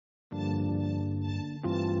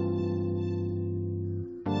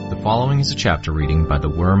The following is a chapter reading by the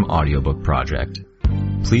Worm Audiobook Project.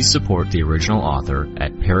 Please support the original author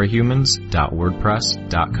at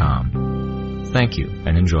parahumans.wordpress.com. Thank you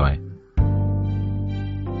and enjoy.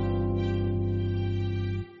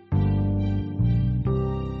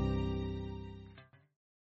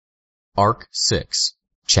 Arc 6,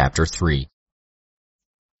 Chapter 3.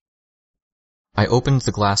 I opened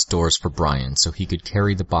the glass doors for Brian so he could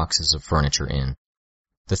carry the boxes of furniture in.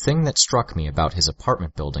 The thing that struck me about his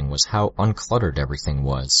apartment building was how uncluttered everything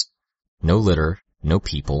was. No litter, no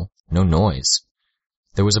people, no noise.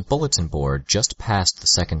 There was a bulletin board just past the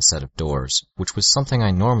second set of doors, which was something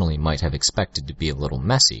I normally might have expected to be a little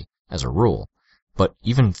messy, as a rule. But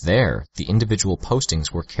even there, the individual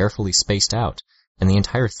postings were carefully spaced out, and the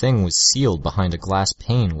entire thing was sealed behind a glass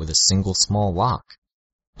pane with a single small lock.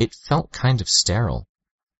 It felt kind of sterile.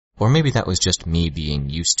 Or maybe that was just me being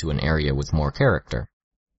used to an area with more character.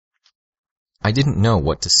 I didn't know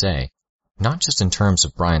what to say. Not just in terms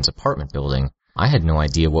of Brian's apartment building, I had no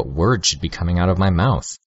idea what words should be coming out of my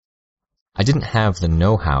mouth. I didn't have the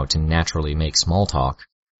know-how to naturally make small talk.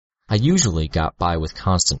 I usually got by with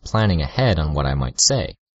constant planning ahead on what I might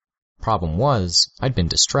say. Problem was, I'd been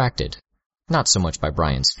distracted. Not so much by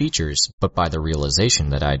Brian's features, but by the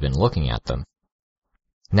realization that I'd been looking at them.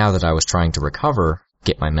 Now that I was trying to recover,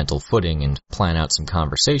 get my mental footing, and plan out some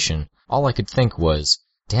conversation, all I could think was,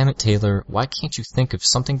 "Damn it, Taylor, why can't you think of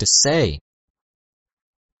something to say?"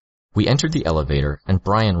 We entered the elevator, and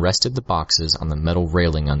Brian rested the boxes on the metal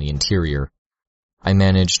railing on the interior. I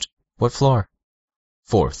managed, "What floor?"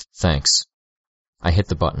 "4th, thanks." I hit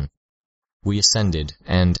the button. We ascended,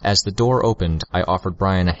 and as the door opened, I offered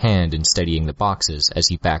Brian a hand in steadying the boxes as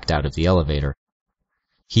he backed out of the elevator.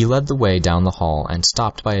 He led the way down the hall and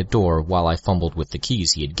stopped by a door while I fumbled with the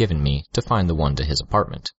keys he had given me to find the one to his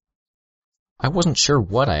apartment. I wasn't sure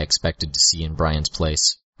what I expected to see in Brian's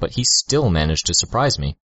place, but he still managed to surprise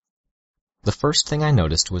me. The first thing I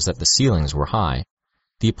noticed was that the ceilings were high.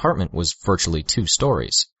 The apartment was virtually 2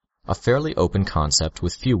 stories, a fairly open concept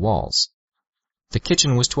with few walls. The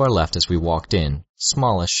kitchen was to our left as we walked in,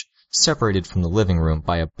 smallish, separated from the living room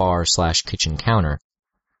by a bar/kitchen counter.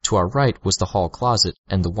 To our right was the hall closet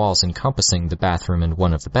and the walls encompassing the bathroom and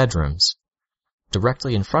one of the bedrooms.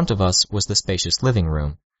 Directly in front of us was the spacious living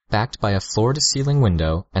room, backed by a floor-to-ceiling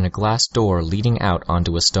window and a glass door leading out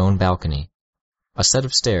onto a stone balcony. A set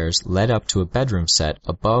of stairs led up to a bedroom set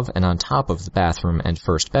above and on top of the bathroom and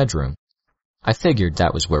first bedroom. I figured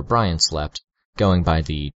that was where Brian slept, going by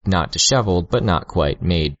the not disheveled but not quite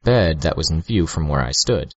made bed that was in view from where I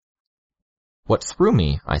stood. What threw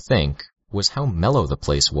me, I think, was how mellow the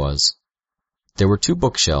place was. There were 2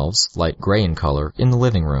 bookshelves, light gray in color, in the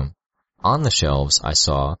living room. On the shelves, I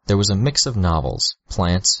saw, there was a mix of novels,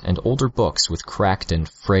 plants, and older books with cracked and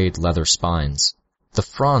frayed leather spines. The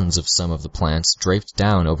fronds of some of the plants draped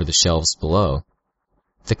down over the shelves below.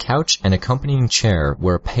 The couch and accompanying chair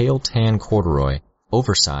were a pale tan corduroy,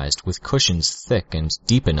 oversized with cushions thick and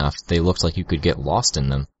deep enough they looked like you could get lost in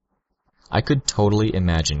them. I could totally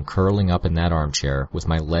imagine curling up in that armchair with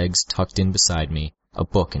my legs tucked in beside me, a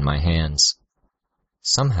book in my hands.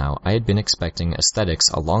 Somehow I had been expecting aesthetics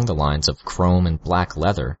along the lines of chrome and black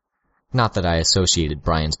leather. Not that I associated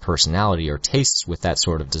Brian's personality or tastes with that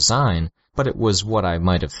sort of design, but it was what I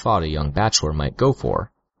might have thought a young bachelor might go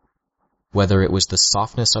for. Whether it was the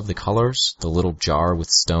softness of the colors, the little jar with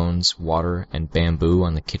stones, water, and bamboo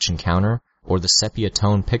on the kitchen counter, or the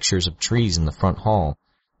sepia-tone pictures of trees in the front hall,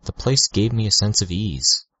 the place gave me a sense of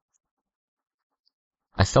ease.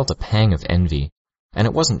 I felt a pang of envy, and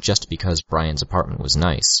it wasn't just because Brian's apartment was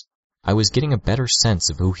nice. I was getting a better sense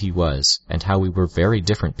of who he was, and how we were very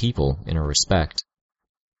different people in a respect.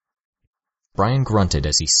 Brian grunted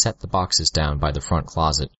as he set the boxes down by the front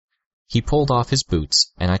closet. He pulled off his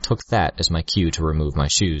boots, and I took that as my cue to remove my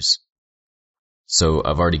shoes. "So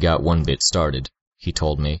I've already got one bit started," he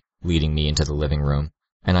told me, leading me into the living room,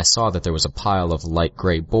 and I saw that there was a pile of light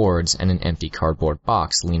gray boards and an empty cardboard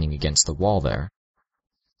box leaning against the wall there.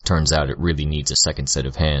 "Turns out it really needs a second set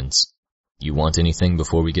of hands. You want anything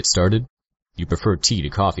before we get started? You prefer tea to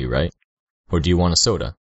coffee, right? Or do you want a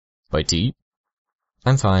soda? Bite to eat?"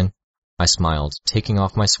 "I'm fine," I smiled, taking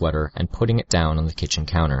off my sweater and putting it down on the kitchen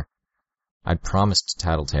counter. I'd promised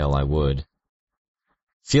Tattletale I would.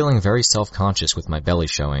 Feeling very self-conscious with my belly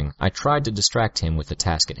showing, I tried to distract him with the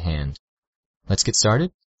task at hand. "Let's get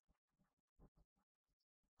started?"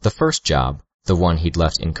 The first job, the one he'd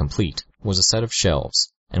left incomplete, was a set of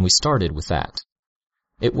shelves, and we started with that.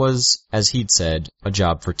 It was, as he'd said, a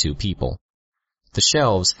job for 2 people. The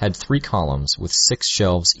shelves had 3 columns with 6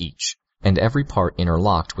 shelves each, and every part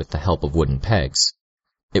interlocked with the help of wooden pegs.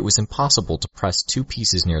 It was impossible to press two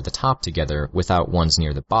pieces near the top together without ones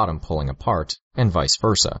near the bottom pulling apart, and vice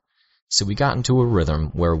versa, so we got into a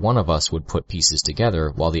rhythm where one of us would put pieces together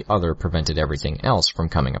while the other prevented everything else from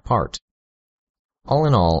coming apart. All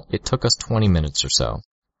in all, it took us 20 minutes or so.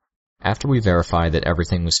 After we verified that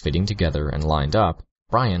everything was fitting together and lined up,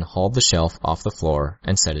 Brian hauled the shelf off the floor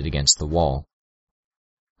and set it against the wall.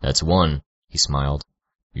 "That's one," he smiled.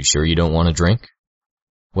 "You sure you don't want a drink?"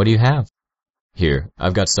 "What do you have?" "Here,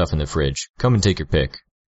 I've got stuff in the fridge. Come and take your pick."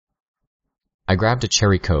 I grabbed a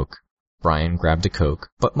cherry Coke. Brian grabbed a Coke,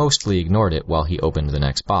 but mostly ignored it while he opened the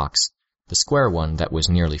next box, the square one that was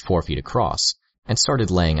nearly 4 feet across, and started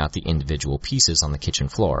laying out the individual pieces on the kitchen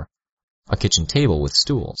floor. A kitchen table with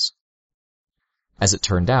stools. As it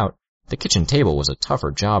turned out, the kitchen table was a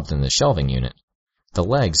tougher job than the shelving unit. The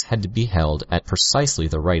legs had to be held at precisely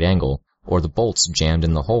the right angle, or the bolts jammed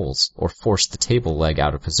in the holes, or forced the table leg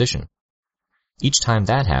out of position. Each time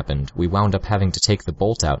that happened, we wound up having to take the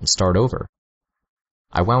bolt out and start over.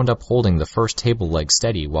 I wound up holding the first table leg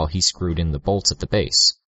steady while he screwed in the bolts at the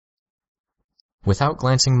base. Without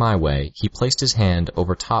glancing my way, he placed his hand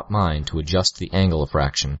over top mine to adjust the angle a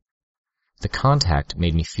fraction. The contact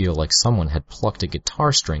made me feel like someone had plucked a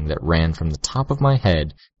guitar string that ran from the top of my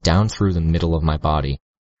head down through the middle of my body.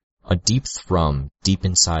 A deep thrum deep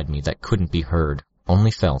inside me that couldn't be heard, only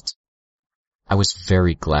felt. I was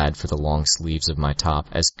very glad for the long sleeves of my top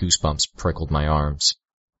as goosebumps prickled my arms.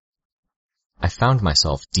 I found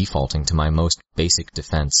myself defaulting to my most basic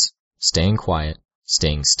defense, staying quiet,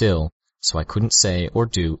 staying still, so I couldn't say or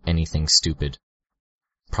do anything stupid.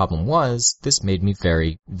 Problem was, this made me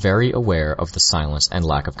very, very aware of the silence and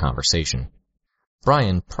lack of conversation.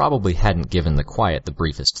 Brian probably hadn't given the quiet the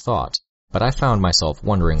briefest thought, but I found myself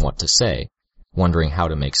wondering what to say, wondering how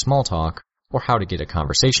to make small talk, or how to get a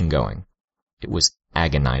conversation going. It was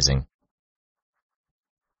agonizing.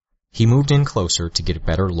 He moved in closer to get a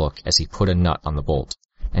better look as he put a nut on the bolt,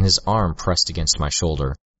 and his arm pressed against my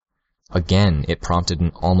shoulder. Again, it prompted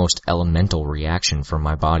an almost elemental reaction from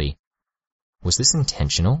my body. Was this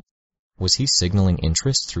intentional? Was he signaling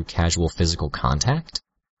interest through casual physical contact?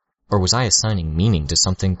 Or was I assigning meaning to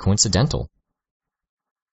something coincidental?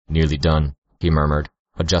 "Nearly done," he murmured,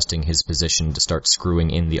 adjusting his position to start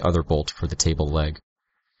screwing in the other bolt for the table leg.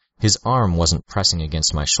 His arm wasn't pressing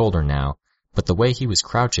against my shoulder now, but the way he was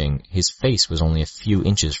crouching, his face was only a few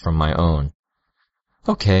inches from my own.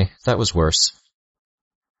 Okay, that was worse.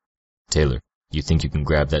 "Taylor, you think you can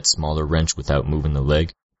grab that smaller wrench without moving the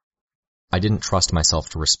leg?" I didn't trust myself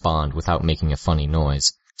to respond without making a funny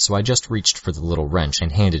noise, so I just reached for the little wrench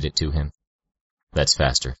and handed it to him. "That's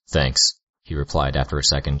faster, thanks," he replied after a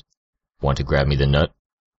second. "Want to grab me the nut?"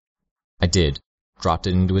 I did, dropped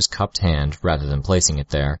it into his cupped hand rather than placing it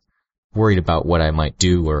there, worried about what I might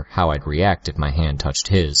do or how I'd react if my hand touched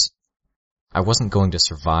his. I wasn't going to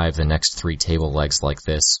survive the next 3 table legs like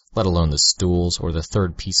this, let alone the stools or the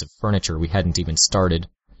third piece of furniture we hadn't even started.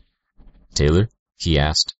 "Taylor?" he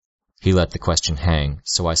asked. He let the question hang,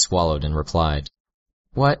 so I swallowed and replied,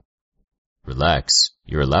 "What?" "Relax.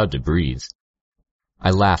 You're allowed to breathe." I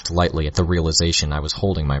laughed lightly at the realization I was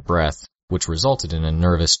holding my breath, which resulted in a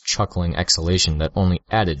nervous, chuckling exhalation that only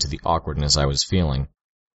added to the awkwardness I was feeling.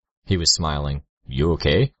 He was smiling. "You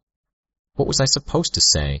okay?" What was I supposed to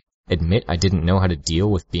say? Admit I didn't know how to deal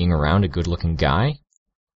with being around a good-looking guy?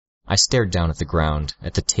 I stared down at the ground,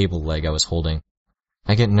 at the table leg I was holding.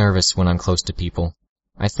 I get nervous when I'm close to people.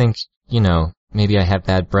 I think, maybe I have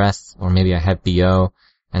bad breath, or maybe I have BO,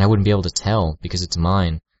 and I wouldn't be able to tell because it's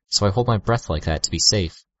mine, so I hold my breath like that to be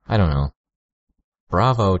safe. I don't know.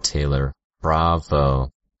 Bravo, Taylor.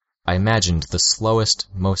 Bravo. I imagined the slowest,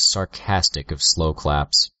 most sarcastic of slow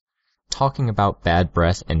claps. Talking about bad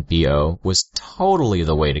breath and BO was totally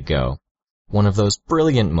the way to go. One of those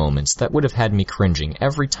brilliant moments that would have had me cringing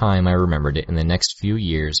every time I remembered it in the next few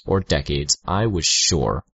years or decades, I was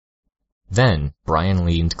sure. Then, Brian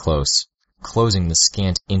leaned close, closing the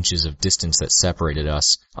scant inches of distance that separated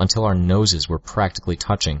us until our noses were practically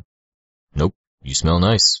touching. "Nope, you smell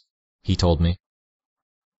nice," he told me.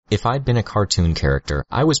 If I'd been a cartoon character,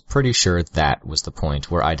 I was pretty sure that was the point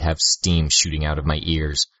where I'd have steam shooting out of my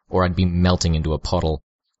ears, or I'd be melting into a puddle.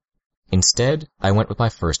 Instead, I went with my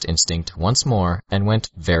first instinct once more and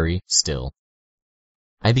went very still.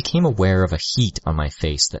 I became aware of a heat on my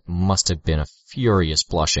face that must have been a furious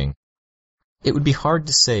blushing. It would be hard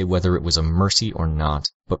to say whether it was a mercy or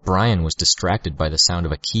not, but Brian was distracted by the sound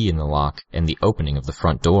of a key in the lock and the opening of the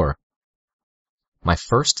front door. My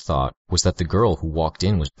first thought was that the girl who walked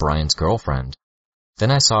in was Brian's girlfriend.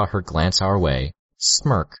 Then I saw her glance our way,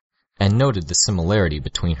 smirk, and noted the similarity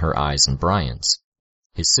between her eyes and Brian's,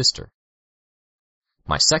 his sister.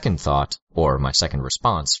 My second thought, or my second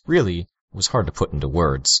response, really was hard to put into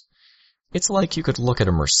words. It's like you could look at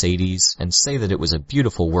a Mercedes and say that it was a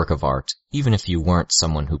beautiful work of art, even if you weren't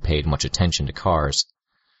someone who paid much attention to cars.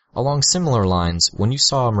 Along similar lines, when you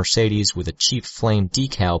saw a Mercedes with a cheap flame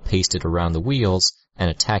decal pasted around the wheels and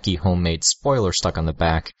a tacky homemade spoiler stuck on the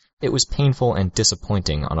back, it was painful and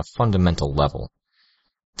disappointing on a fundamental level.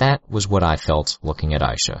 That was what I felt looking at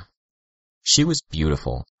Aisha. She was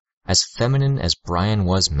beautiful, as feminine as Brian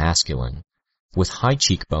was masculine, with high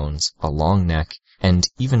cheekbones, a long neck, and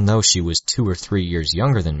even though she was 2 or 3 years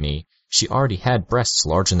younger than me, she already had breasts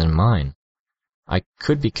larger than mine. I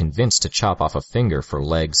could be convinced to chop off a finger for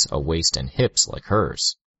legs, a waist, and hips like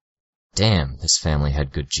hers. Damn, this family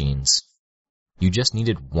had good genes. You just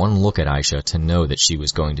needed one look at Aisha to know that she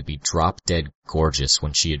was going to be drop-dead gorgeous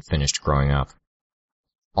when she had finished growing up.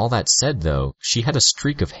 All that said, though, she had a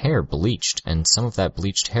streak of hair bleached, and some of that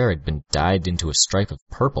bleached hair had been dyed into a stripe of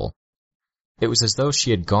purple. It was as though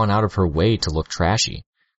she had gone out of her way to look trashy,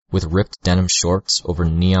 with ripped denim shorts over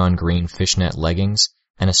neon green fishnet leggings,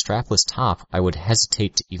 and a strapless top I would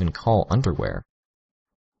hesitate to even call underwear.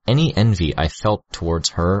 Any envy I felt towards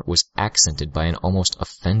her was accented by an almost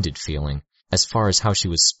offended feeling, as far as how she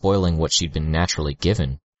was spoiling what she'd been naturally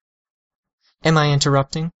given. "Am I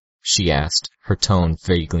interrupting?" she asked, her tone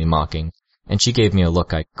vaguely mocking, and she gave me a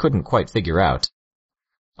look I couldn't quite figure out.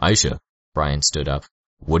 "Aisha," Brian stood up,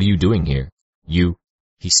 "what are you doing here? You—"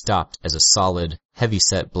 He stopped as a solid,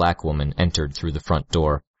 heavy-set black woman entered through the front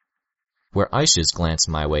door. Where Aisha's glance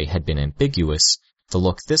my way had been ambiguous, the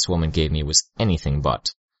look this woman gave me was anything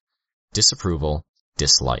but. Disapproval,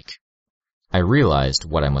 dislike. I realized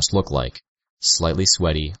what I must look like, slightly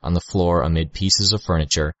sweaty, on the floor amid pieces of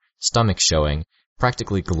furniture, stomach showing,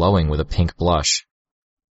 practically glowing with a pink blush.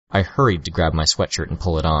 I hurried to grab my sweatshirt and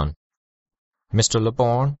pull it on. "Mr.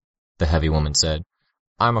 LeBorn," the heavy woman said,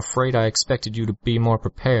 "I'm afraid I expected you to be more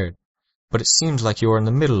prepared, but it seems like you are in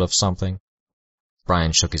the middle of something."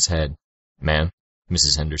 Brian shook his head. "Ma'am,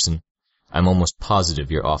 Mrs. Henderson, I'm almost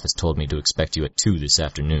positive your office told me to expect you at 2 this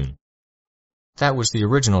afternoon." "That was the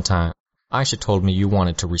original time. Aisha told me you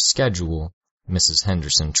wanted to reschedule." Mrs.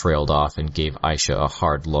 Henderson trailed off and gave Aisha a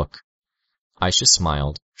hard look. Aisha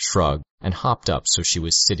smiled, shrugged, and hopped up so she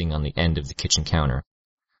was sitting on the end of the kitchen counter.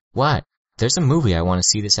 "What? There's a movie I want to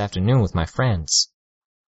see this afternoon with my friends."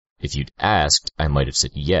 "If you'd asked, I might have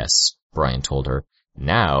said yes," Brian told her.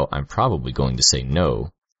 "Now, I'm probably going to say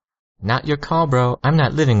no." "Not your call, bro. I'm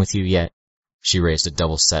not living with you yet." She raised a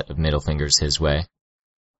double set of middle fingers his way.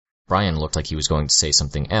 Brian looked like he was going to say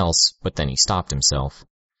something else, but then he stopped himself.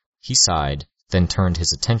 He sighed, then turned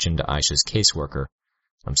his attention to Aisha's caseworker.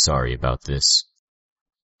 "I'm sorry about this."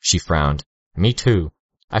 She frowned. "Me too.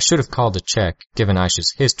 I should have called to check, given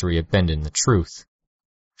Aisha's history of bending the truth."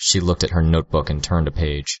 She looked at her notebook and turned a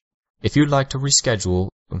page. "If you'd like to reschedule,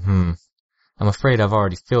 I'm afraid I've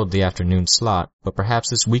already filled the afternoon slot, but perhaps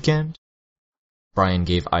this weekend?" Brian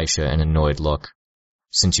gave Aisha an annoyed look.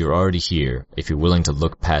 "Since you're already here, if you're willing to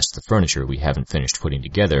look past the furniture we haven't finished putting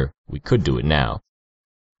together, we could do it now."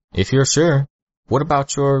 "If you're sure. What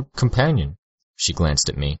about your companion?" She glanced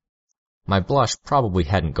at me. My blush probably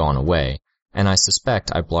hadn't gone away, and I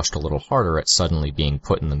suspect I blushed a little harder at suddenly being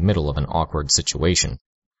put in the middle of an awkward situation.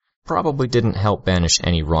 Probably didn't help banish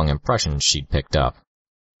any wrong impressions she'd picked up.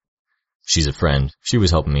 "She's a friend. She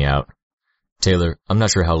was helping me out. Taylor, I'm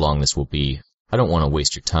not sure how long this will be. I don't want to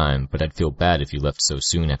waste your time, but I'd feel bad if you left so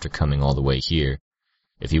soon after coming all the way here.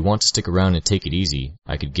 If you want to stick around and take it easy,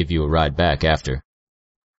 I could give you a ride back after."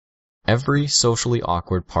 Every socially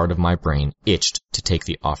awkward part of my brain itched to take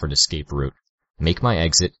the offered escape route, make my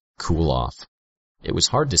exit, cool off. It was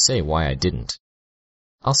hard to say why I didn't.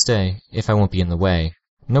 "I'll stay, if I won't be in the way.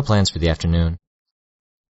 No plans for the afternoon."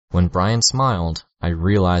 When Brian smiled, I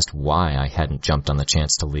realized why I hadn't jumped on the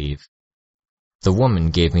chance to leave. The woman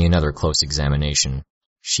gave me another close examination.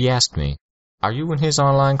 She asked me, "Are you in his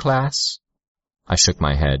online class?" I shook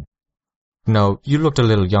my head. "No, you looked a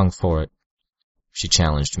little young for it." She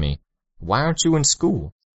challenged me. "Why aren't you in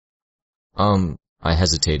school?" I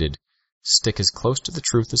hesitated. Stick as close to the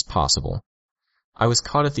truth as possible. "I was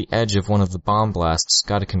caught at the edge of one of the bomb blasts,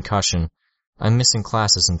 got a concussion. I'm missing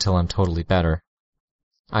classes until I'm totally better."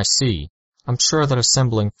 "I see. I'm sure that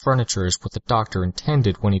assembling furniture is what the doctor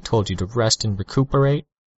intended when he told you to rest and recuperate."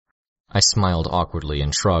 I smiled awkwardly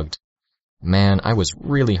and shrugged. Man, I was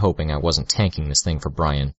really hoping I wasn't tanking this thing for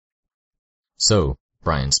Brian. "So,"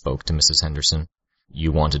 Brian spoke to Mrs. Henderson,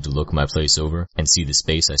 "you wanted to look my place over and see the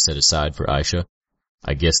space I set aside for Aisha?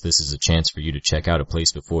 I guess this is a chance for you to check out a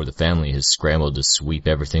place before the family has scrambled to sweep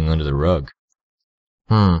everything under the rug."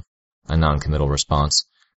 A non-committal response.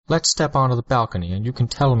 Let's step onto the balcony and you can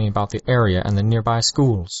tell me about the area and the nearby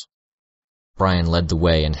schools. Brian led the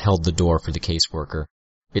way and held the door for the caseworker.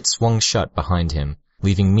 It swung shut behind him,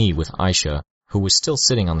 leaving me with Aisha, who was still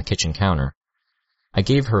sitting on the kitchen counter. I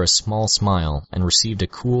gave her a small smile and received a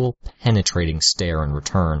cool, penetrating stare in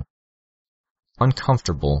return.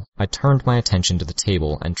 Uncomfortable, I turned my attention to the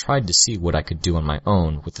table and tried to see what I could do on my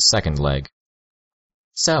own with the second leg.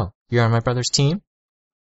 So, you're on my brother's team?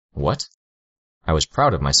 What? I was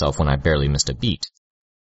proud of myself when I barely missed a beat.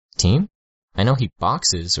 Team? I know he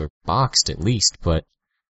boxes, or boxed at least, but...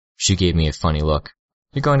 She gave me a funny look.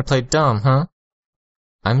 You're going to play dumb, huh?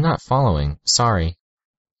 I'm not following, sorry.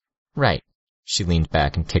 Right. She leaned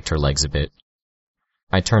back and kicked her legs a bit.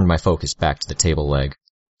 I turned my focus back to the table leg.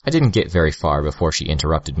 I didn't get very far before she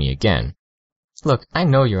interrupted me again. Look, I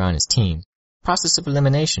know you're on his team. Process of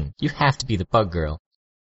elimination. You have to be the bug girl.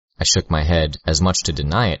 I shook my head, as much to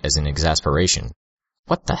deny it as in exasperation.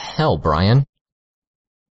 What the hell, Brian?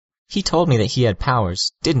 He told me that he had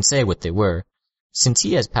powers, didn't say what they were. Since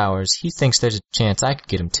he has powers, he thinks there's a chance I could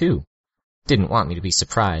get him too. Didn't want me to be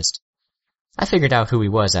surprised. I figured out who he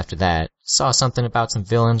was after that, saw something about some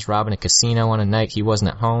villains robbing a casino on a night he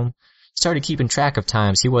wasn't at home, started keeping track of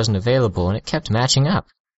times he wasn't available and it kept matching up.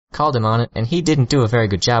 Called him on it and he didn't do a very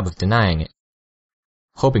good job of denying it.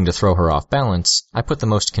 Hoping to throw her off balance, I put the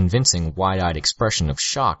most convincing wide-eyed expression of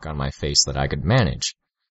shock on my face that I could manage.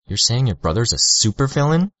 You're saying your brother's a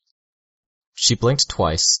supervillain? She blinked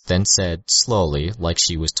twice, then said, slowly, like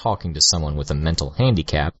she was talking to someone with a mental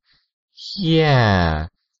handicap, Yeah,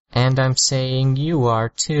 and I'm saying you are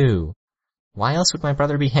too. Why else would my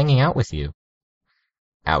brother be hanging out with you?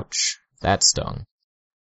 Ouch, that stung.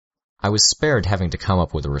 I was spared having to come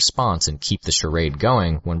up with a response and keep the charade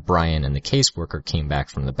going when Brian and the caseworker came back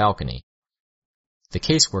from the balcony. The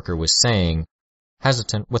caseworker was saying,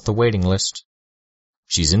 hesitant with the waiting list.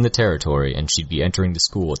 She's in the territory and she'd be entering the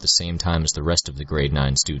school at the same time as the rest of the grade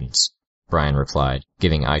 9 students, Brian replied,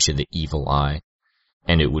 giving Aisha the evil eye.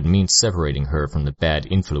 And it would mean separating her from the bad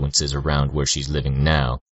influences around where she's living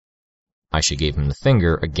now. Aisha gave him the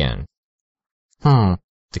finger again.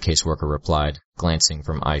 The caseworker replied, glancing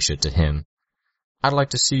from Aisha to him. I'd like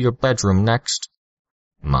to see your bedroom next.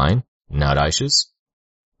 Mine? Not Aisha's?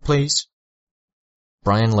 Please.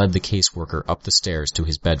 Brian led the caseworker up the stairs to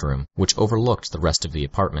his bedroom, which overlooked the rest of the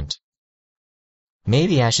apartment.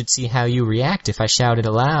 Maybe I should see how you react if I shouted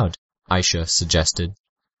aloud, Aisha suggested.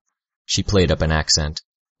 She played up an accent.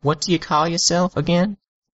 What do you call yourself again?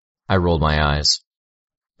 I rolled my eyes.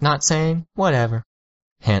 Not saying, whatever.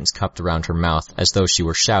 Hands cupped around her mouth as though she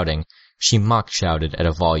were shouting, she mock-shouted at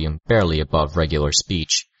a volume barely above regular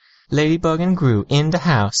speech. Ladybug and Gru in the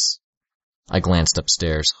house. I glanced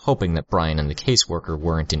upstairs, hoping that Brian and the caseworker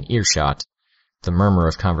weren't in earshot. The murmur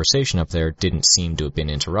of conversation up there didn't seem to have been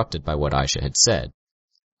interrupted by what Aisha had said.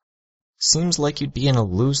 Seems like you'd be in a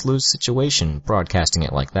lose-lose situation broadcasting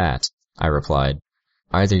it like that, I replied.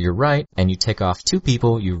 Either you're right and you tick off 2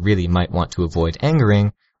 people you really might want to avoid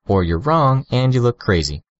angering, or you're wrong and you look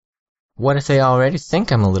crazy. What if they already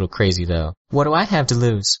think I'm a little crazy, though? What do I have to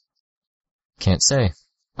lose? Can't say.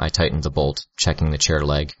 I tightened the bolt, checking the chair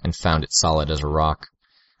leg, and found it solid as a rock.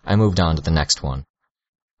 I moved on to the next one.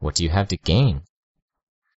 What do you have to gain?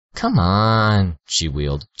 Come on, she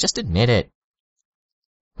wheeled. Just admit it.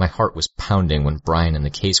 My heart was pounding when Brian and the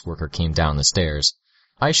caseworker came down the stairs.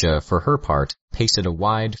 Aisha, for her part, pasted a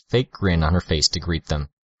wide, fake grin on her face to greet them.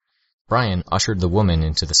 Brian ushered the woman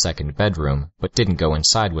into the second bedroom, but didn't go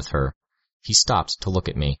inside with her. He stopped to look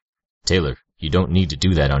at me. Taylor, you don't need to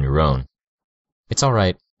do that on your own. It's all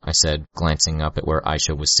right, I said, glancing up at where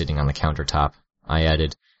Aisha was sitting on the countertop. I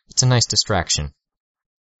added, it's a nice distraction.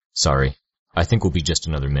 Sorry, I think we'll be just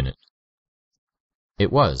another minute.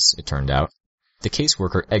 It was, it turned out. The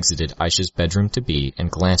caseworker exited Aisha's bedroom to be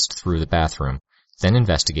and glanced through the bathroom, then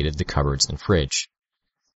investigated the cupboards and fridge.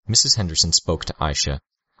 Mrs. Henderson spoke to Aisha.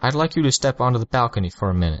 I'd like you to step onto the balcony for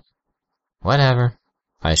a minute. Whatever.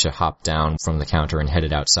 Aisha hopped down from the counter and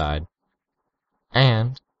headed outside.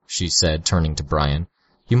 And, she said, turning to Brian,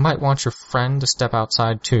 you might want your friend to step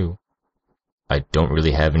outside too. I don't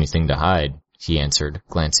really have anything to hide, he answered,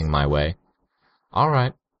 glancing my way. All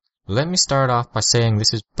right. Let me start off by saying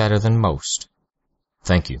this is better than most.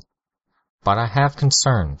 Thank you. But I have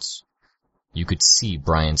concerns. You could see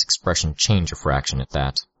Brian's expression change a fraction at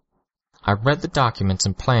that. I read the documents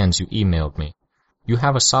and plans you emailed me. You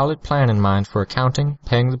have a solid plan in mind for accounting,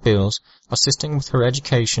 paying the bills, assisting with her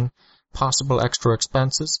education, possible extra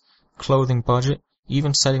expenses, clothing budget,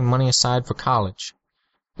 even setting money aside for college.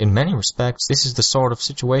 In many respects, this is the sort of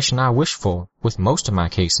situation I wish for, with most of my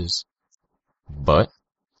cases. But?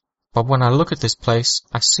 But when I look at this place,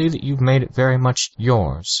 I see that you've made it very much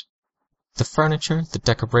yours. The furniture, the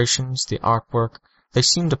decorations, the artwork, they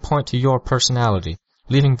seem to point to your personality,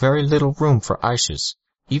 leaving very little room for Aisha's,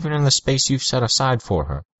 even in the space you've set aside for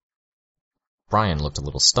her." Brian looked a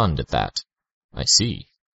little stunned at that. "I see."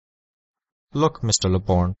 "Look, Mr.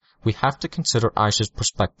 Leborn, we have to consider Aisha's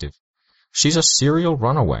perspective. She's a serial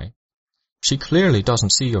runaway. She clearly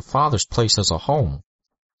doesn't see your father's place as a home.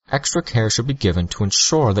 Extra care should be given to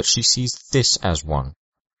ensure that she sees this as one,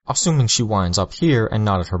 assuming she winds up here and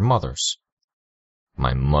not at her mother's."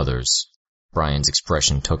 "My mother's." Brian's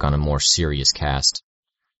expression took on a more serious cast.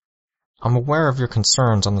 "I'm aware of your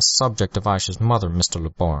concerns on the subject of Aisha's mother, Mr.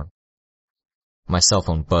 Leborn." My cell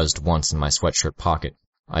phone buzzed once in my sweatshirt pocket.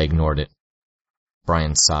 I ignored it.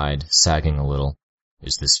 Brian sighed, sagging a little.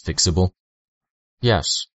 "Is this fixable?"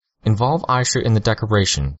 "Yes. Involve Aisha in the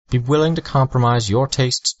decoration. Be willing to compromise your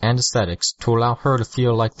tastes and aesthetics to allow her to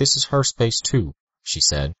feel like this is her space too," she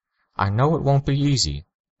said. "I know it won't be easy.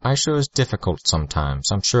 Aisha is difficult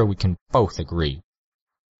sometimes, I'm sure we can both agree."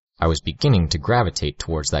 I was beginning to gravitate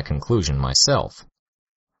towards that conclusion myself.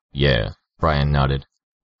 "Yeah," Brian nodded.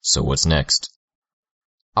 "So what's next?"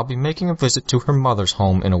 "I'll be making a visit to her mother's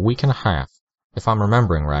home in a week and a half, if I'm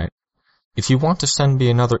remembering right. If you want to send me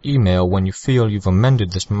another email when you feel you've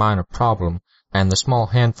amended this minor problem and the small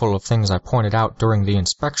handful of things I pointed out during the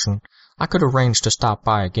inspection, I could arrange to stop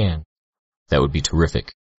by again." "That would be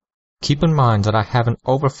terrific." "Keep in mind that I have an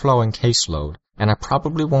overflowing caseload, and I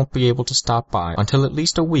probably won't be able to stop by until at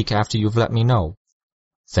least a week after you've let me know."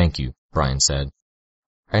 "Thank you," Brian said.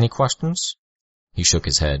 "Any questions?" He shook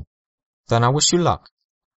his head. "Then I wish you luck.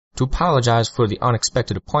 To apologize for the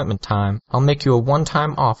unexpected appointment time, I'll make you a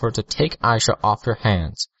one-time offer to take Aisha off your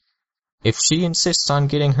hands. If she insists on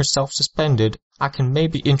getting herself suspended, I can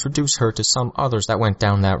maybe introduce her to some others that went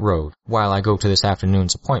down that road, while I go to this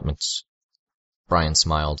afternoon's appointments." Brian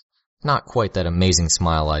smiled. Not quite that amazing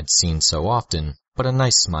smile I'd seen so often, but a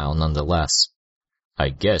nice smile nonetheless. "I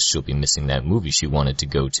guess she'll be missing that movie she wanted to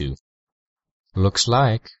go to." "Looks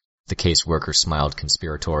like," the caseworker smiled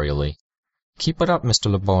conspiratorially. "Keep it up,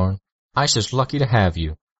 Mr. Leborn. Aisha's lucky to have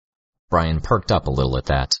you." Brian perked up a little at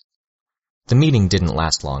that. The meeting didn't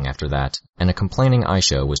last long after that, and a complaining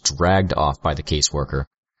Aisha was dragged off by the caseworker.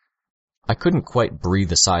 I couldn't quite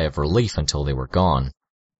breathe a sigh of relief until they were gone.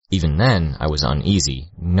 Even then, I was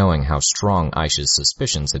uneasy, knowing how strong Aisha's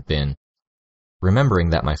suspicions had been. Remembering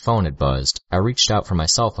that my phone had buzzed, I reached out for my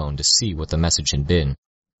cell phone to see what the message had been.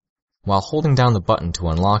 While holding down the button to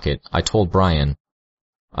unlock it, I told Brian,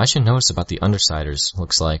 "Aisha knows about the Undersiders,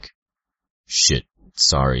 looks like." "Shit,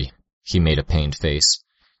 sorry." He made a pained face.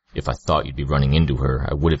 "If I thought you'd be running into her,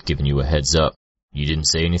 I would have given you a heads up. You didn't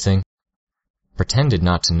say anything?" Pretended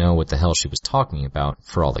not to know what the hell she was talking about,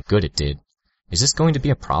 for all the good it did. Is this going to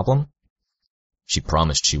be a problem? "She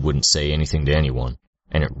promised she wouldn't say anything to anyone,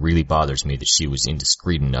 and it really bothers me that she was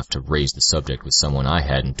indiscreet enough to raise the subject with someone I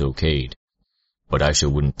hadn't okayed. But Aisha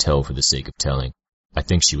wouldn't tell for the sake of telling. I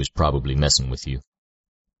think she was probably messing with you."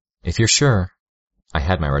 "If you're sure." I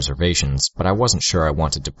had my reservations, but I wasn't sure I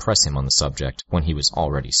wanted to press him on the subject when he was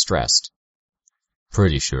already stressed.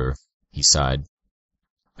 "Pretty sure," he sighed.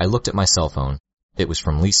 I looked at my cell phone. It was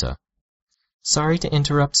from Lisa. "Sorry to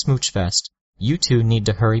interrupt Smoochfest. You two need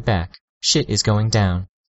to hurry back. Shit is going down."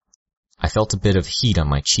 I felt a bit of heat on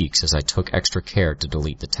my cheeks as I took extra care to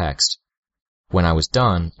delete the text. When I was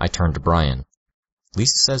done, I turned to Brian.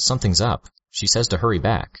 "Lisa says something's up. She says to hurry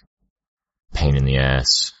back." "Pain in the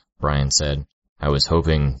ass," Brian said. "I was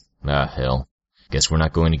hoping... hell. Guess we're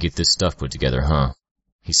not going to get this stuff put together, huh?"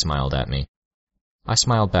 He smiled at me. I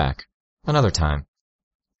smiled back. Another time.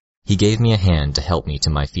 He gave me a hand to help me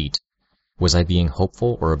to my feet. Was I being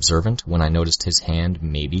hopeful or observant when I noticed his hand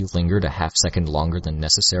maybe lingered a half-second longer than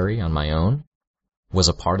necessary on my own? Was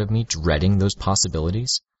a part of me dreading those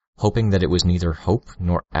possibilities, hoping that it was neither hope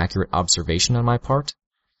nor accurate observation on my part?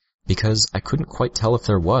 Because I couldn't quite tell if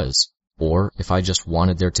there was, or if I just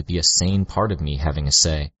wanted there to be a sane part of me having a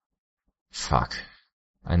say. Fuck.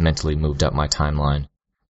 I mentally moved up my timeline.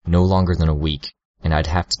 No longer than a week, and I'd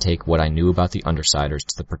have to take what I knew about the Undersiders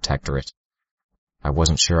to the Protectorate. I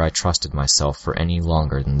wasn't sure I trusted myself for any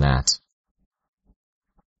longer than that.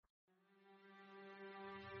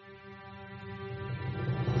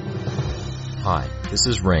 Hi, this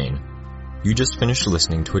is Rain. You just finished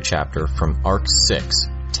listening to a chapter from Arc 6,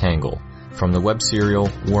 Tangle, from the web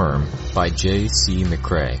serial Worm by J.C.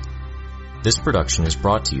 McCrae. This production is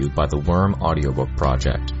brought to you by the Worm Audiobook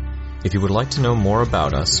Project. If you would like to know more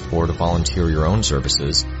about us or to volunteer your own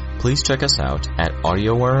services, please check us out at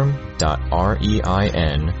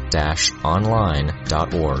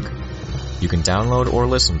audioworm.rein-online.org. You can download or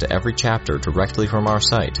listen to every chapter directly from our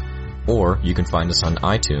site, or you can find us on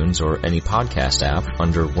iTunes or any podcast app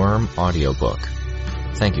under Worm Audiobook.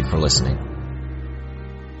 Thank you for listening.